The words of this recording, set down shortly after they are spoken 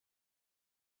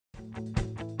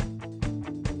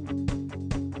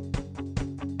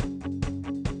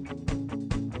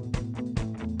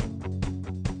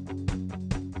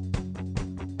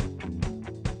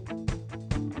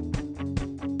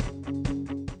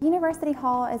University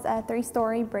Hall is a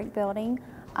 3-story brick building,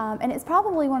 and it's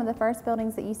probably one of the first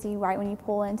buildings that you see right when you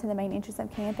pull into the main entrance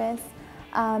of campus.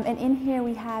 And in here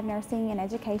we have nursing and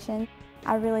education.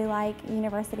 I really like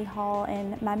University Hall,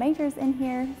 and my major's in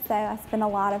here, so I spend a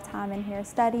lot of time in here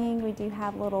studying. We do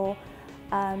have little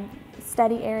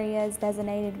study areas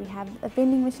designated. We have a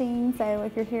vending machine, so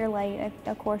if you're here late,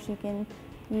 of course you can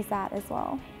use that as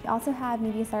well. We also have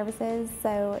media services,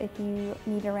 so if you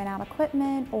need to rent out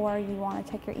equipment or you want to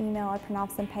check your email or print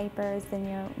off some papers, then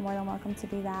you're more than welcome to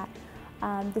do that.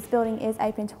 This building is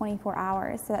open 24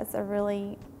 hours, so that's a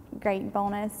really great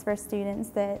bonus for students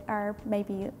that are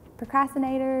maybe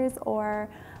procrastinators or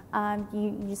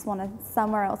you just want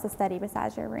somewhere else to study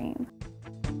besides your room.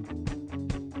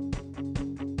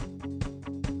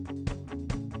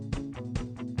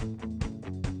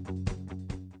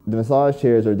 The massage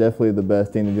chairs are definitely the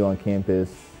best thing to do on campus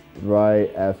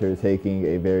right after taking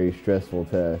a very stressful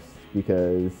test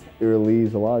because it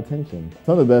relieves a lot of tension.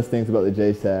 Some of the best things about the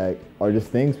JSAC are just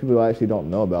things people actually don't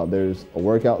know about. There's a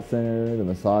workout center, the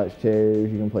massage chairs,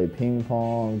 you can play ping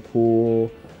pong, pool.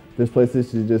 There's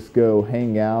places to just go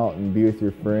hang out and be with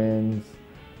your friends.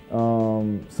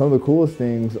 Some of the coolest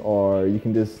things are you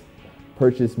can just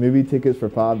purchase movie tickets for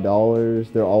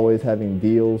 $5. They're always having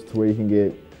deals to where you can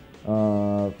get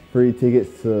free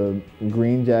tickets to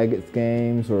Green Jackets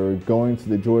games or going to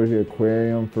the Georgia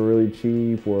Aquarium for really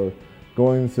cheap or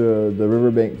going to the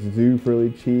Riverbank Zoo for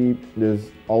really cheap. There's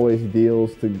always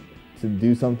deals to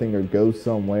do something or go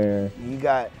somewhere. You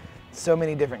got so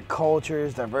many different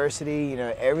cultures, diversity, you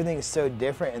know, everything is so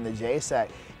different in the JSAC.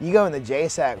 You go in the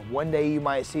JSAC, one day you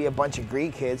might see a bunch of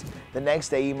Greek kids, the next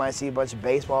day you might see a bunch of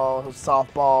baseball,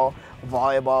 softball,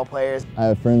 volleyball players. I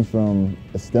have friends from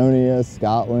Estonia,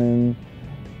 Scotland,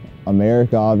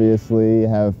 America obviously. I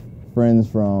have friends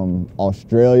from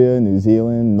Australia, New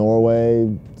Zealand,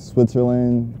 Norway,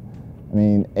 Switzerland. I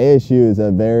mean, ASU is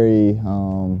a very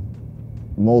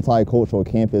multicultural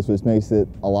campus, which makes it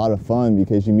a lot of fun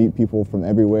because you meet people from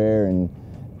everywhere and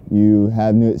you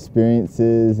have new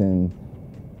experiences and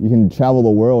you can travel the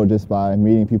world just by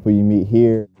meeting people you meet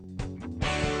here.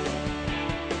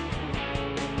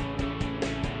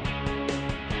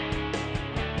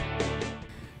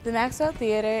 The Maxwell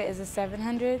Theater is a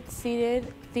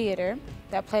 700-seated theater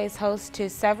that plays host to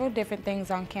several different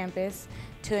things on campus,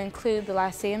 to include the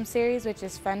Lyceum series, which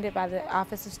is funded by the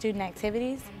Office of Student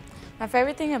Activities. My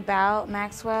favorite thing about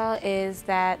Maxwell is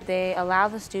that they allow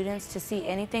the students to see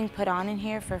anything put on in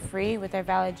here for free with their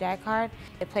valid Jack card.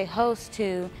 They play host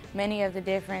to many of the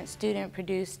different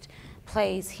student-produced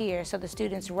plays here. So the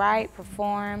students write,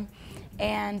 perform,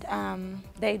 and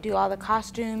they do all the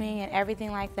costuming and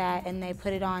everything like that, and they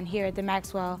put it on here at the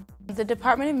Maxwell. The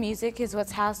Department of Music is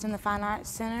what's housed in the Fine Arts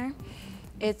Center.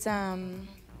 It's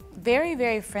very,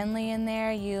 very friendly in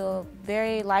there. You're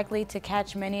very likely to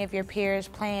catch many of your peers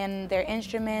playing their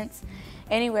instruments,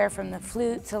 anywhere from the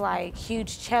flute to like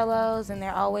huge cellos, and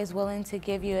they're always willing to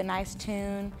give you a nice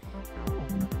tune.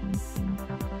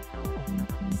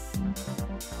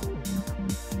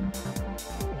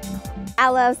 I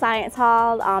love Science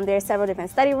Hall. There's several different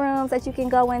study rooms that you can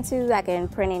go into. I can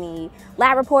print any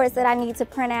lab reports that I need to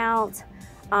print out.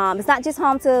 It's not just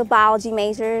home to biology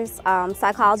majors.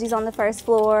 Psychology's on the first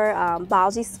floor,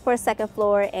 biology's for second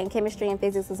floor, and chemistry and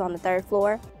physics is on the third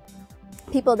floor.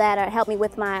 People that help me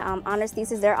with my honors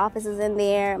thesis, their office is in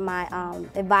there. My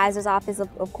advisor's office,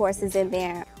 of course, is in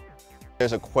there.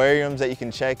 There's aquariums that you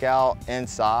can check out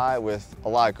inside with a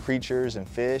lot of creatures and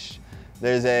fish.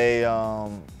 There's a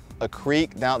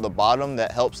creek down at the bottom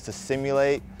that helps to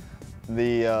simulate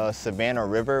the Savannah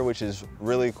River, which is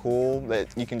really cool, that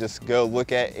you can just go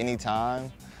look at any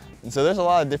time. And so there's a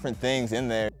lot of different things in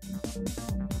there.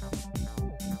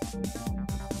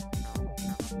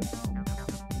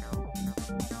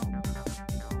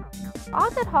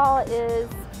 Augusta Hall is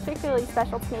particularly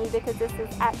special to me because this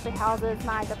actually houses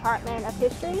my department of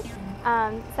history.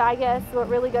 So I guess what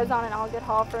really goes on in Augusta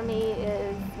Hall for me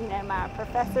is, you know, my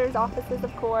professors' offices,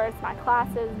 of course, my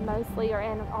classes mostly are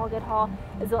in Augusta Hall,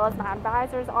 as well as my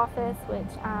advisor's office, which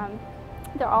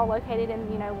they're all located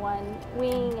in, you know, one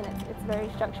wing, and it's very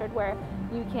structured where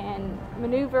you can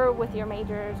maneuver with your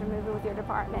majors or maneuver with your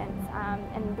departments.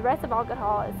 And the rest of Augusta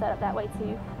Hall is set up that way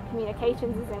too.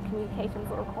 Communications is in communications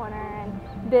little corner,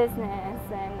 and business,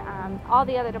 and all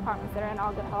the other departments that are in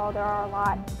Augusta Hall, there are a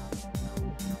lot.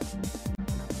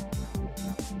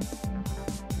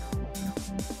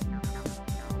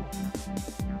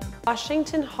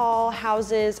 Washington Hall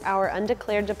houses our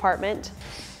undeclared department.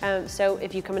 So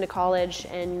if you come into college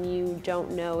and you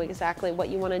don't know exactly what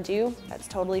you want to do, that's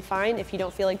totally fine. If you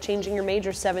don't feel like changing your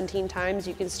major 17 times,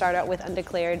 you can start out with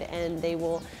undeclared and they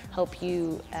will help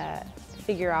you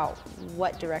figure out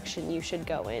what direction you should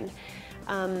go in.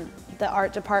 The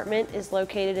art department is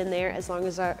located in there, as long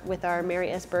as with our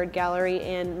Mary S. Bird Gallery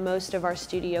and most of our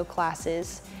studio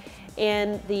classes.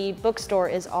 And the bookstore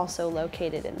is also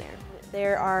located in there.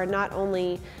 There are not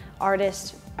only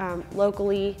artists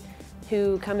locally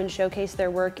who come and showcase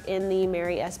their work in the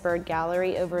Mary S. Bird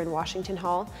Gallery over in Washington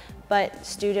Hall, but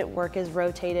student work is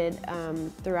rotated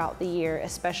throughout the year,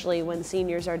 especially when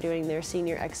seniors are doing their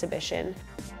senior exhibition.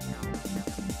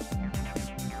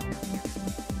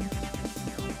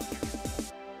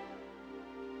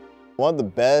 One of the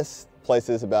best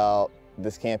places about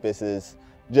this campus is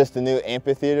just the new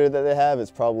amphitheater that they have.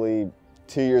 It's probably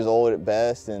 2 years old at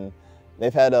best, and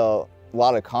they've had a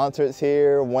lot of concerts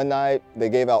here. One night they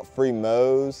gave out free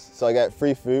mows, so I got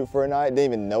free food for a night,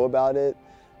 didn't even know about it.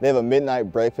 They have a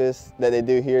midnight breakfast that they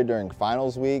do here during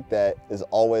finals week that is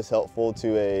always helpful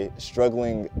to a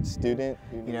struggling student.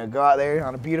 You know, go out there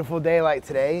on a beautiful day like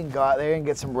today and go out there and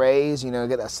get some rays, you know,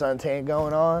 get that suntan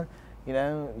going on, you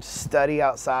know, study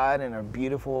outside in a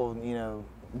beautiful, you know,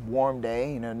 warm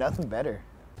day, you know, nothing better.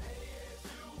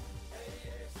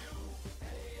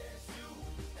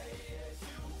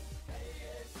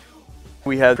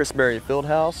 We have Chris Berry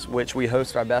Fieldhouse, which we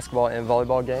host our basketball and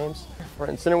volleyball games. Right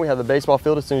in center, we have the baseball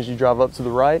field as soon as you drive up to the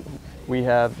right. We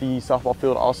have the softball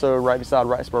field also right beside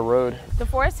Wrightsboro Road. The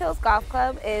Forest Hills Golf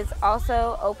Club is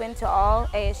also open to all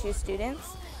ASU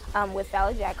students with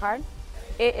valid JAG card.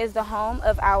 It is the home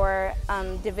of our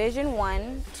Division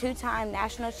I, two-time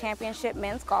national championship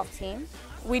men's golf team.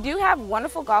 We do have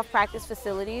wonderful golf practice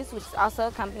facilities, which is also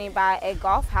accompanied by a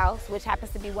golf house, which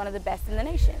happens to be one of the best in the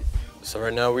nation. So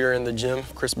right now we are in the gym,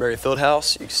 Chris Berry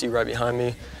Fieldhouse. You can see right behind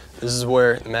me, this is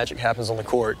where the magic happens on the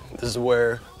court. This is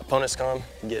where opponents come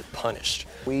and get punished.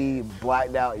 We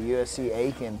blacked out USC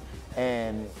Aiken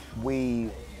and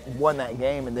we won that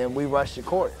game, and then we rushed the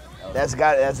court. That's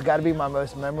got to be my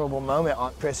most memorable moment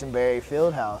on Chris and Berry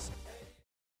Fieldhouse.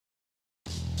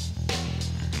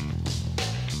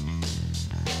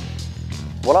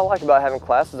 What I like about having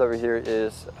classes over here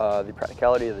is the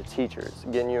practicality of the teachers,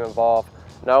 getting you involved.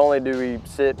 Not only do we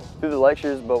sit through the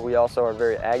lectures, but we also are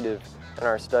very active in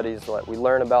our studies. Like we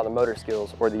learn about the motor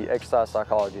skills or the exercise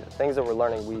psychology. The things that we're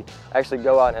learning, we actually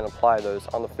go out and apply those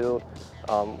on the field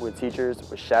with teachers,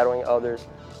 with shadowing others,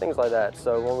 things like that.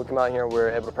 So when we come out here, we're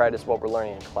able to practice what we're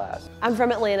learning in class. I'm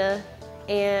from Atlanta,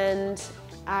 and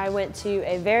I went to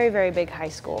a very, very big high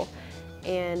school.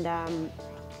 And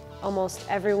almost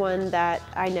everyone that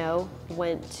I know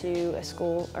went to a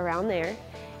school around there.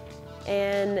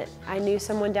 And I knew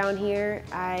someone down here.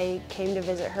 I came to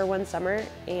visit her one summer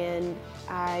and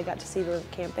I got to see the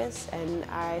campus and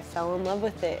I fell in love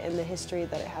with it and the history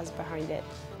that it has behind it.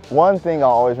 One thing I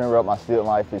always remember about my student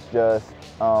life is just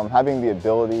having the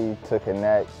ability to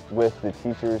connect with the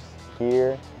teachers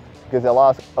here, because at a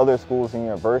lot of other schools and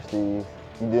universities,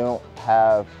 you don't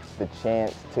have the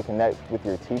chance to connect with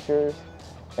your teachers.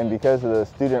 And because of the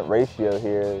student ratio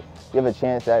here, you have a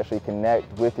chance to actually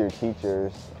connect with your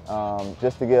teachers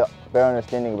just to get a better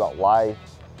understanding about life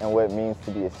and what it means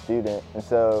to be a student. And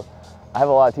so I have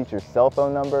a lot of teachers' cell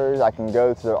phone numbers. I can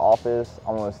go to their office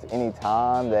almost any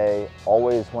time. They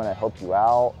always want to help you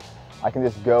out. I can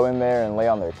just go in there and lay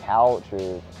on their couch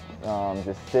or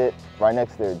just sit right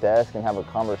next to their desk and have a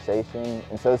conversation.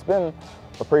 And so it's been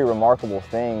a pretty remarkable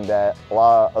thing that a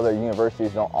lot of other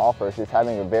universities don't offer. It's just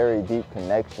having a very deep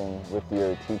connection with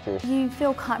your teachers. You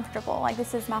feel comfortable, like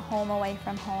this is my home away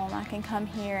from home. I can come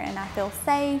here and I feel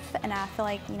safe and I feel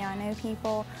like, you know, I know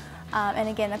people. And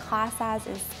again, the class size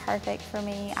is perfect for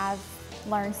me. I've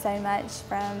learned so much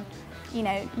from, you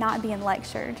know, not being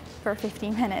lectured for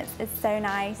 15 minutes. It's so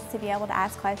nice to be able to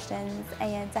ask questions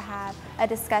and to have a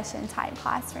discussion type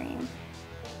classroom.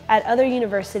 At other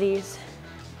universities,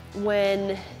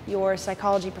 when your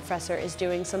psychology professor is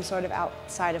doing some sort of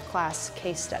outside of class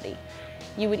case study,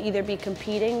 you would either be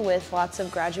competing with lots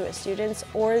of graduate students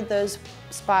or those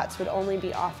spots would only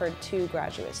be offered to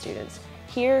graduate students.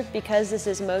 Here, because this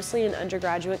is mostly an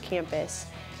undergraduate campus,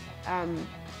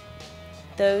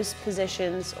 those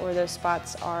positions or those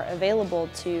spots are available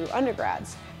to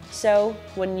undergrads. So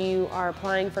when you are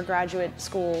applying for graduate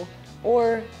school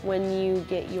or when you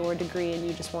get your degree and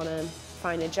you just want to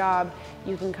find a job,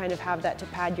 you can kind of have that to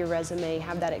pad your resume,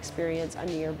 have that experience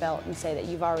under your belt and say that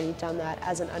you've already done that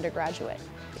as an undergraduate.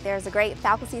 There's a great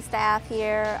faculty staff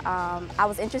here. I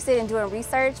was interested in doing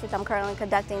research, which I'm currently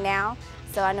conducting now.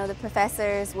 So I know the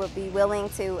professors would be willing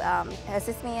to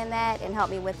assist me in that and help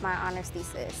me with my honors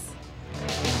thesis.